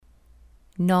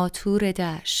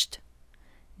ناتوردشت،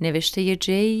 نوشته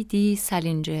جی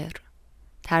سالینجر،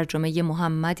 ترجمه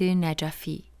محمد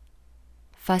نجفی.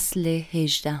 فصل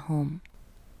 18.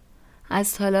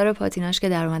 از تالار پاتیناژ که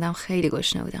در اومدم خیلی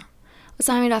گشنه بودم.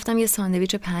 واسه همین رفتم یه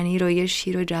ساندویچ پنیر و یه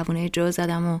شیر و جوونه جو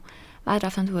زدم و بعد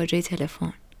رفتم تو واژه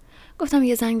تلفن. گفتم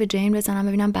یه زنگ به جین بزنم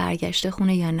ببینم برگشته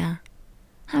خونه یا نه.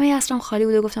 همه عصرم خالی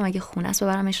بود و گفتم اگه خونه است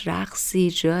ببرمش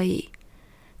رقصی جایی.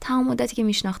 تمام مدتی که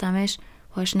میشناختمش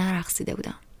باهاش نرقصیده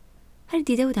بودم، ولی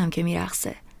دیده بودم که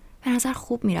میرقصه. به نظر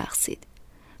خوب میرقصید.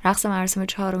 رقص مراسم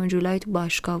 4 جولای تو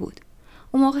باشگاه بود.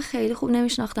 اون موقع خیلی خوب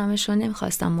نمیشناختمش و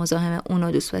نمیخواستم مزاحم اون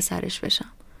و دوست پسرش بشم.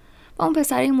 با اون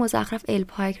پسری مزخرف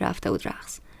الپایک رفته بود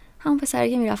رقص، همون پسری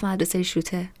که میرفت مدرسه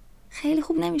شوته. خیلی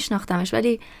خوب نمیشناختمش،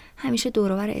 ولی همیشه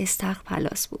دور و بر استخر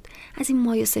پلاس بود. از این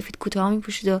مایه سفید کوتاه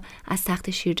میپوشید و از تخت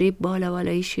شیرجه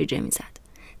بالایی شیرجه میزد.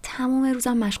 تمام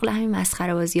روزم مشغول همین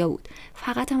مسخره بازی‌ها بود.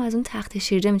 فقط هم از اون تخت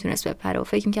شیرجه میتونست بپره و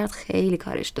فکر میکرد خیلی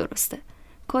کارش درسته.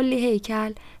 کلی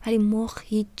هیکل ولی مخ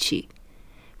هیچی.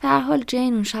 به هر حال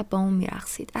جین اون شب با اون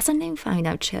میرقصید. اصلا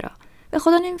نمیفهمیدم چرا. به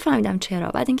خدا نمیفهمیدم چرا.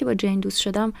 بعد اینکه با جین دوست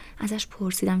شدم ازش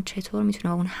پرسیدم چطور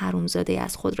میتونه اون حرومزاده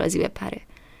از خود راضی بپره.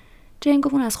 جین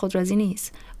گفت اون از خود راضی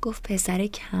نیست. گفت پسر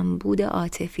کمبود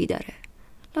عاطفی داره.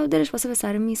 لابد دلش واسه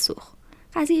پسر میسوخت.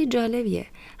 قضیه جالبیه.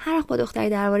 هر وقت با دختری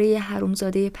درباره یه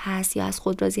حرومزاده پس یا از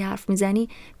خود راضی حرف میزنی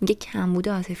میگه کمبود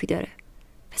عاطفی داره.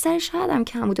 پسر شاید هم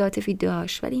کمبود عاطفی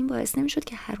داشت، ولی این باعث نمیشد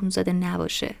که حرومزاده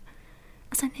نباشه.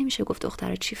 اصلا نمیشه گفت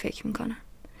دخترها چی فکر میکنن.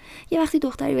 یه وقتی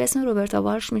دختری به اسم روبرتا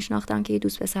والش میشناختم که یه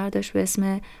دوست پسر داشت به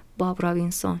اسم باب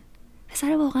رابینسون.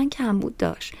 پسر واقعا کمبود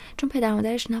داشت، چون پدر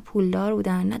مادرش نه پولدار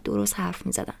بودن نه درست حرف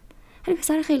میزدن. ولی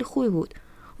پسر خیلی خوبی بود.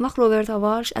 اون وقت روبرتا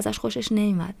والش ازش خوشش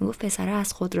نمیاد. میگفت پسر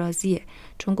از خود راضیه،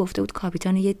 چون گفته بود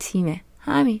کاپیتان یه تیمه.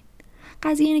 همین.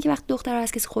 قضیه اینه که وقتی دخترها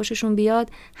از کسی خوششون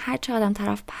بیاد، هر چقدر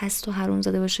طرف پست و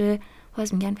حرومزاده باشه،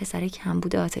 باز میگن پسر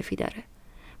کمبود عاطفی داره.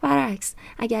 برعکس،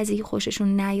 اگه از یکی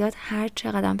خوششون نیاد، هر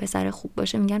چقدر پسر خوب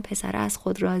باشه میگن پسر از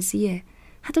خود راضیه.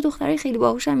 حتی دخترای خیلی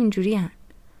باهوش هم اینجوریان.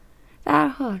 به هر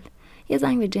حال یه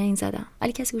زنگ به جین زدم،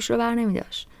 ولی کسی گوش رو بر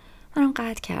نمی‌داشت. منم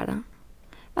قطع کردم.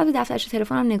 بعد به دفترچه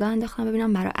تلفنم نگاه انداختم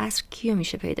ببینم برای عصر کیو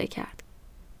میشه پیدا کرد.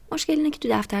 مشکل اینه که تو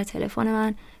دفتر تلفن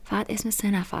من فقط اسم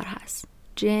 3 نفر هست.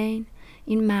 جین،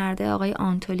 این مرده آقای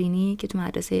آنتولینی که تو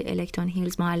مدرسه الکترون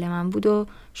هیلز معلمم بود و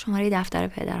شماره دفتر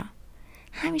پدرم.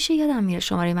 همیشه یادم میره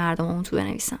شماره مردم اون تو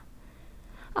بنویسم.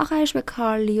 آخرش به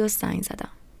کارلیوس زنگ زدم.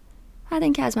 بعد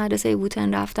اینکه از مدرسه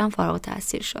ووتن رفتم فارغ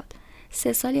التحصیل شد.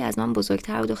 3 سالی از من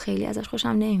بزرگتر بود و خیلی ازش خوشم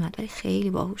نمیاد، ولی خیلی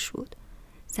باهوش بود.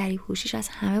 ظریف هوشیش از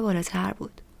همه بالاتر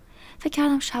بود. فکر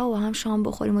کردم شب با هم شام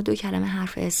بخوریم و 2 کلمه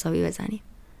حرف حسابی بزنیم.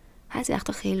 بعضی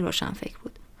وقتا خیلی روشن فکر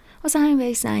بود. واسه همین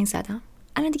بهش زنگ زدم.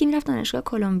 الان دیگه میرفت دانشگاه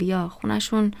کلمبیا.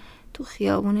 خونه‌شون تو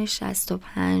خیابون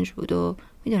 65 بود و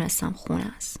میدونستم خونه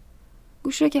است.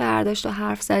 گوش رو که برداشت و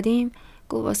حرف زدیم،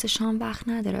 گفت واسه شام وقت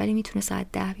نداره، ولی میتونه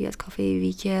ساعت 10 بیاد کافه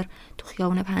ویکر تو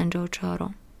خیابون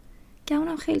 54م.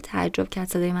 گمونم خیلی تعجب کرد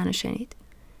صدای منو شنید.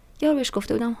 یار بهش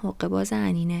گفته بودم حقه باز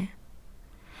انینه.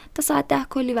 تا ساعت 10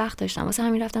 کلی وقت داشتم، واسه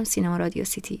همین رفتم سینما رادیو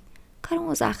سیتی. کار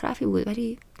مزخرفی بود،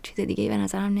 ولی چیز دیگه‌ای به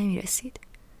نظرم نمیرسید.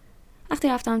 وقتی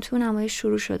رفتم تو، نمایش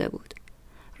شروع شده بود.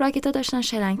 راکتا داشتن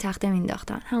شلنگ تخته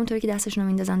مینداختن، همونطوری که دستشون رو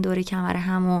میندازن دور کمر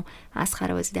هم و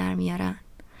مسخره بازی در میارن.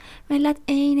 ملت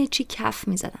عین چی کف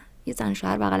میزدن. یه زن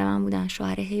شوهر بغل من بودن،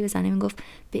 شوهر هی بزنه میگفت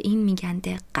به این میگن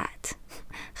دقت.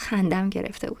 خندم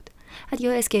گرفته بود. بعد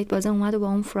یه اسکیت بازه اومد و با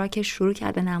اون فراکش شروع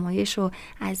کرد به نمایش و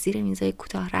از زیر میزای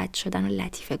کوتاه رد شدن و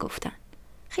لطیفه گفتن.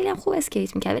 خیلی هم خوب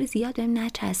اسکیت میکرد، ولی زیاد بهم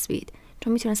نچسبید،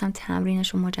 چون میتونستم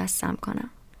تمرینش رو مجسم کنم.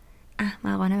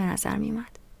 احمقانه به نظر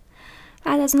میومد.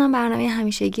 بعد از اونم برنامه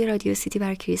همیشگی رادیو سیتی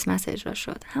برای کریسمس اجرا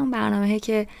شد. همون برنامه‌ای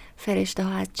که فرشته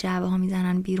ها از جعبه ها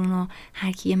میزنن بیرون و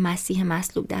هر کی مسیح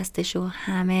مصلوب دستش و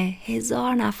همه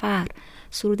 1000 نفر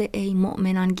سرود ای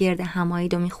مؤمنان گرد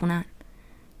همایید رو میخونن.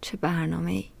 چه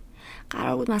برنامه‌ای.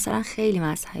 قرار بود مثلا خیلی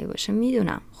مذهبی باشه،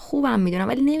 میدونم، خوبم میدونم،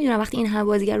 ولی نمیدونم وقتی این همه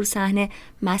بازیگر رو صحنه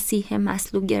مسیح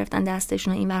مصلوب گرفتن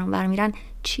دستشون و این ور اون ور میرن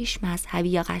چیش مذهبی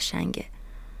یا قشنگه.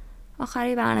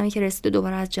 آخری برنامه که رسید و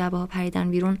دوباره از جعبه ها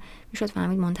پریدن بیرون، میشد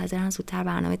فهمید منتظرن زودتر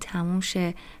برنامه تموم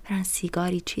شه برن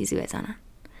سیگاری چیزی بزنن.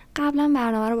 قبلا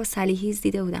برنامه رو با صلیحیز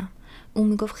دیده بودم. اون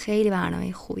میگفت خیلی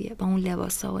برنامه خوبیه با اون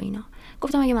لباسا و اینا.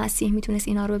 گفتم اگه مسیح میتونست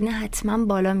اینا رو ببینه حتما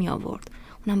بالا می آورد،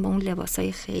 اونم با اون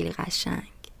لباسای خیلی قشنگ.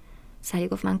 صلیح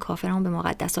گفت من کافرم و به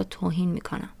مقدسات توهین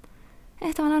میکنم.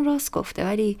 احتمالاً راست گفته،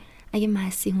 ولی اگه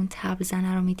مسیح اون طبل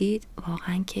زنه رو میدید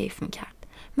واقعا کیف میکرد.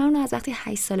 من اون از وقتی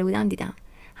 8 ساله بودم دیدم.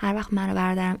 هر وقت من و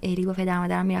برادرم الی با پدر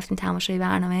مادرم میرفتیم تماشای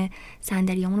برنامه،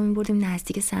 صندلیامون رو میبردیم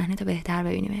نزدیک صحنه تا بهتر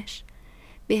ببینیمش.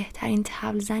 بهترین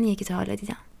طبل زنیه که تا حالا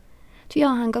دیدم. توی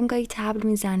آهنگام گاهی طبل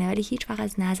میزنه ولی هیچ وقت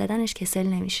از نزدنش کسل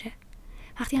نمیشه.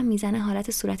 وقتی هم میزنه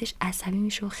حالت صورتش عصبی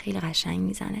میشه و خیلی قشنگ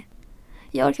میزنه.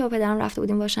 یه بار که با پدرم رفته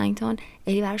بودیم واشنگتن،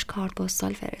 الی براش کارت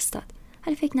پستال فرستاد،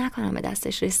 ولی فکر نکنم به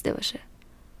دستش رسیده باشه.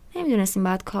 نمیدونستیم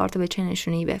باید کارتو به چه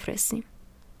نشونه‌ای بفرستیم.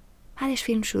 بعدش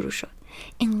فیلم شروع شد.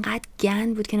 اینقدر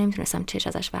گند بود که نمیتونستم چش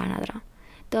ازش برندارم.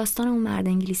 داستان اون مرد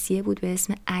انگلیسیه بود به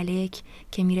اسم الک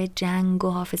که میره جنگ و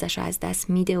حافظش رو از دست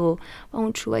میده و با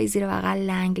اون چوبای زیر بغل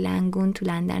لنگ لنگون تو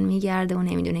لندن میگرده و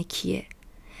نمیدونه کیه.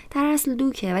 در اصل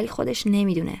دوکه ولی خودش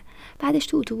نمیدونه. بعدش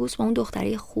تو اتوبوس با اون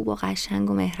دختره خوب و قشنگ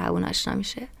و مهربون آشنا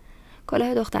میشه.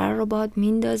 کلاه دختره رو باد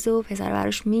میندازه و پسر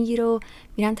براش میگیره و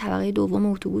میرن طبقه دوم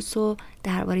اتوبوس و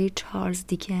درباره چارلز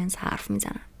دیکنز حرف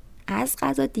میزنن. از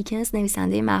قضا دیکنز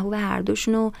نویسنده محبوب هر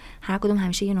دوشون و هر کدوم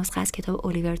همیشه یه نسخه از کتاب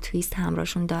الیور تویست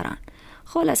همراهشون دارن.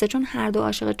 خلاصه چون هر دو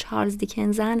عاشق چارلز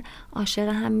دیکنزن، عاشق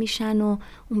هم میشن و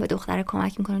اون به دختره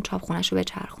کمک میکنه چاپخونه‌شو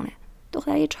بچرخونه.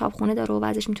 دختره یه چاپخونه داره و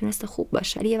بعضش میتونسته خوب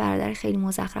باشه، ولی یه برادر خیلی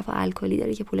مزخرف و الکلی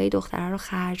داره که پولای دختره رو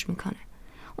خرج میکنه.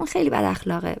 اون خیلی بد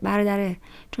اخلاقه برادره،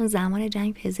 چون زمان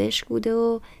جنگ پزشک بوده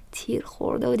و تیر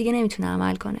خورده و دیگه نمیتونه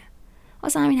عمل کنه.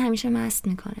 واسه همین همیشه مست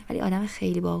میکنه، ولی آدم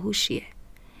خیلی باهوشیه.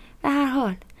 به هر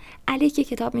حال الک یه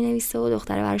کتاب مینویسه و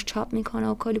دختره براش چاپ میکنه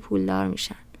و کلی پولدار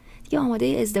میشن. دیگه آماده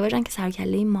ازدواجن که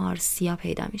سرکله مارسیا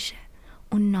پیدا میشه.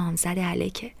 اون نامزد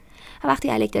الکه. و وقتی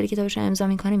الک داره کتابش رو امضا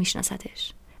میکنه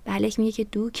میشناستش. به الک میگه که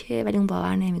دوکه، ولی اون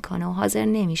باور نمیکنه و حاضر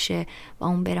نمیشه با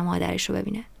اون بره مادرش رو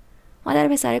ببینه. مادر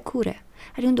پسر کوره،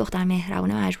 ولی اون دختر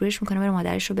مهربونه مجبورش میکنه بره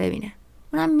مادرش رو ببینه.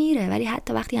 اونم میره، ولی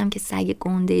حتی وقتی هم که سگ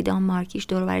گنده دانمارکیش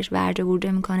دور و برش ورجه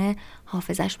بورجه میکنه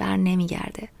حافظش بر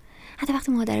نمیگرده. حتی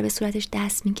وقتی مادر به صورتش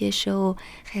دست میکشه و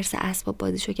خرس اسباب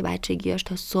بازیشو که بچگیاش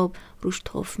تا صبح روش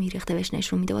تف میریخته بهش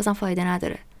نشون میده، بازم فایده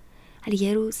نداره. ولی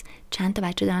یه روز چند تا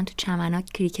بچه دارن تو چمن‌ها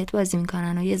کریکت بازی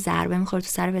میکنن و یه ضربه میخوره تو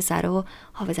سر پسره و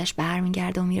حافظش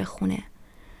برمیگرده و میره خونه.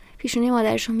 پیشونی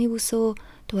مادرشو میبوسه و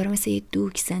دوباره مثل یه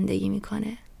دوک زندگی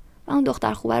میکنه و اون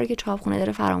دختر خوبه رو که چاپخونه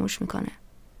داره فراموش میکنه.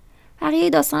 بقیه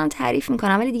داستانم تعریف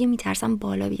میکنم، ولی دیگه میترسم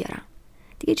بالا بیارم.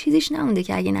 دیگه چیزیش نمونده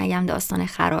که اگه نگم داستان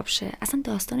خراب شه. اصلا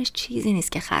داستانش چیزی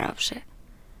نیست که خراب شه.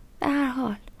 به هر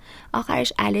حال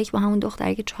آخرش الک با همون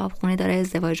دختری که چاپخونه داره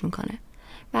ازدواج میکنه.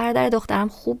 برادر دخترم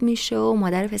خوب میشه و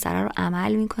مادر پسره رو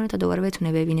عمل میکنه تا دوباره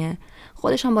بتونه ببینه.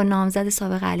 خودش هم با نامزد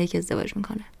سابق الک ازدواج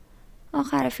میکنه.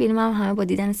 آخر فیلم هم همه با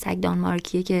دیدن سگ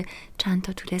دانمارکیه که چند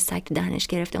تا توله سگ تو دهنش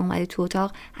گرفته اومده تو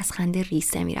اتاق از خنده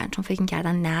ریسه میرن، چون فکر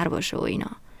میکردن نر باشه و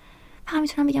اینا. فقط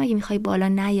میتونم بگم اگه میخوای بالا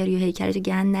نیاری و هیکلتو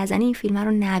گند نزنی این فیلم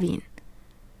رو نبین.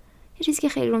 یه چیزی که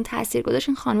خیلی روم تاثیر گذاشت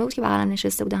این خانمه بود که بغلم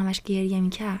نشسته بود همش گریه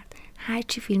میکرد. هر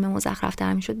چی فیلم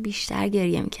مزخرف‌تر میشد بیشتر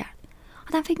گریه میکرد.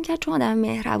 آدم فکر میکرد چون آدم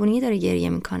مهربونی داره گریه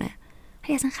میکنه،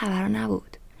 ولی اصلا خبرا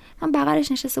نبود. من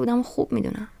بغلش نشسته بودم و خوب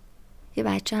میدونم. یه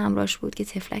بچه همراهش بود که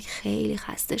طفلک خیلی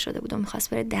خسته شده بود و میخواست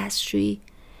بره دستشویی،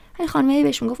 ولی خانمه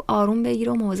بهش میگفت آروم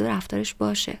بگیره و مواظب رفتارش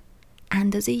باشه.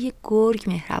 اندازه یه گرگ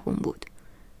مهربون بود.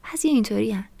 بعضی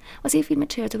اینطوری هن. واسه یه فیلم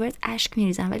چرت و پرت اشک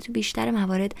میریزن، ولی تو بیشتر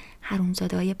موارد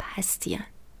حرومزاده‌های پستی هن.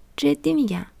 جدی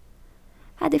میگم.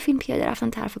 بعد فیلم پیاده رفتم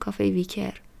طرف کافه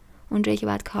ویکر، اونجایی که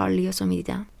بعد کارلیوس رو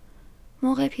میدیدم.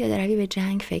 موقع پیاده روی به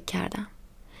جنگ فکر کردم.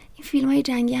 این فیلم‌های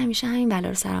جنگی همیشه همین بلا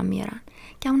رو سرم میارن.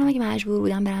 گمونم اگه مجبور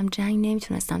بودم برم جنگ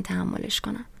نمیتونستم تحملش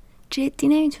کنم. جدی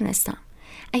نمیتونستم.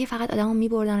 اگه فقط آدمو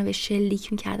میبردن و به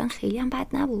شلیک میکردن خیلی هم بد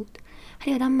نبود،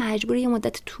 ولی آدم مجبوره یه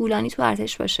مدت طولانی تو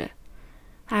ارتش باشه.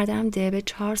 برادرم به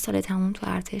 4 سال تموم تو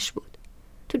ارتش بود.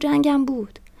 تو جنگم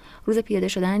بود. روز پیاده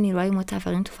شدن نیروهای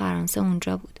متفقین تو فرانسه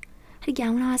اونجا بود. ولی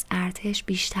گمونم از ارتش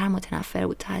بیشتر متنفر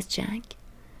بود تا از جنگ.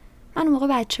 من اون موقع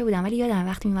بچه بودم، ولی یادم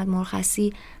وقتی میومد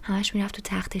مرخصی همش میرفت تو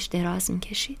تختش دراز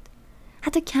میکشید.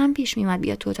 حتی کم پیش میومد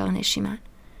بیاد تو اتاق نشیمن.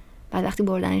 بعد وقتی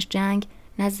بردنش جنگ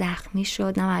نه زخمی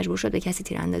شد نه مجبور شد به کسی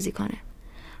تیراندازی کنه.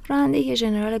 راننده یه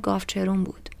ژنرال گاوچرون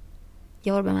بود.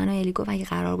 یه بار به من و الی گفت اگه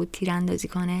قرار بود تیراندازی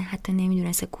کنه حتی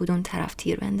نمیدونسته کدوم طرف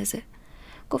تیر بندازه.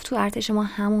 گفت تو ارتش ما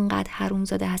همونقدر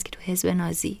حرومزاده هست که تو حزب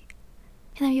نازی.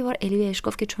 یه بار الی بهش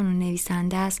گفت که چون اون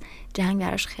نویسنده است جنگ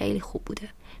براش خیلی خوب بوده،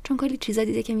 چون کلی چیزا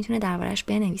دیده که میتونه دربارش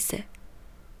بنویسه.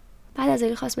 بعد از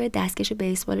الی خواست بره دستکش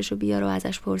بیسبالش رو بیاره و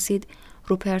ازش پرسید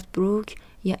روپرت بروک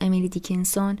یا امیلی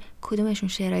دیکینسون کدومشون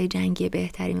شعرهای جنگی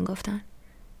بهتری میگفتن.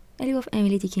 الی گفت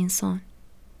امیلی دیکینسون.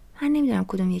 من نمیدونم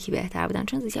کدوم یکی بهتر بودن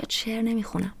چون زیاد شعر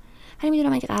نمیخونم، ولی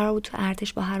میدونم اگه قرار بود تو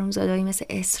ارتش با حرومزادهایی مثل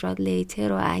اسراد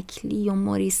لیتر و اکلی و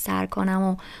موریس سر کنم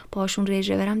و باشون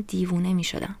رژه برم دیوونه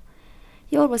میشدم.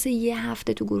 یه بار واسه یه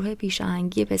هفته تو گروه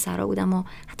پیشاهنگی پسرا بودم و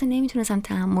حتی نمیتونستم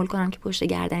تحمل کنم که پشت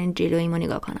گردن جلوییمو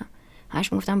نگاه کنم.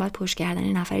 همش میگفتم باید پشت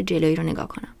گردن نفر جلویی رو نگاه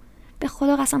کنم. به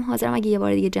خدا قسم حاضرم اگه یه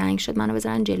بار دیگه جنگ شد منو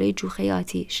بذارن جلوی جوخه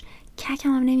آتیش. ککم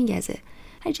هم نمیگزه.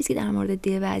 هر چیزی که در مورد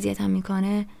دی اذیتم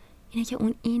میکنه اینه که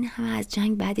اون این همه از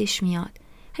جنگ بدش میاد.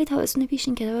 هی تابستون پیش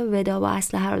این کتاب ودا با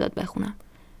اسلحه رو داد بخونم.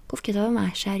 گفت کتاب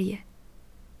محشریه.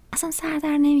 اصلا سر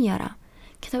در نمیارم.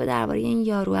 کتاب درباره این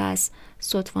یارو از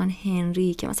صدفان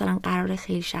هنری که مثلا قراره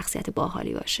خیلی شخصیت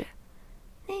باحالی باشه.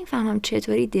 نمیفهمم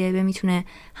چطوری دیبه میتونه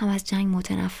هم از جنگ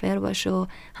متنفر باشه و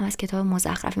هم از کتاب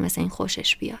مزخرفی مثل این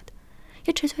خوشش بیاد.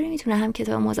 یا چطوری میتونه هم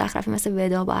کتاب مزخرفی مثل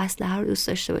ودا با اسلحه رو دوست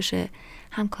داشته باشه،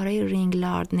 هم کارای رینگ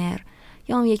لاردنر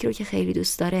یا اون یکی رو که خیلی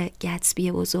دوست داره،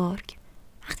 گتسبی بزرگ.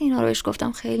 وقتی اینا رو بهش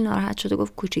گفتم خیلی ناراحت شد و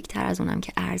گفت کوچیک‌تر از اونم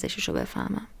که ارزشش رو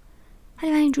بفهمم.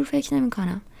 ولی من اینجور فکر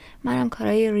نمی‌کنم. منم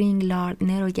کارای رینگ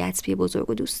لاردنر و گتسبی بزرگ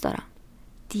رو دوست دارم.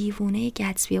 دیوونه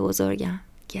گتسبی بزرگم.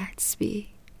 گتسبی.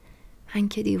 من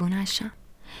که دیوونه‌شم.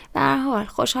 به هر حال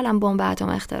خوشحالم بمب اتم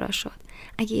اختراع شد.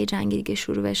 اگه یه جنگ دیگه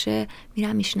شروع بشه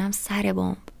میرم میشینم سر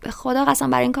بمب. به خدا قسم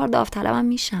برای این کار داوطلبم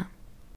میشم.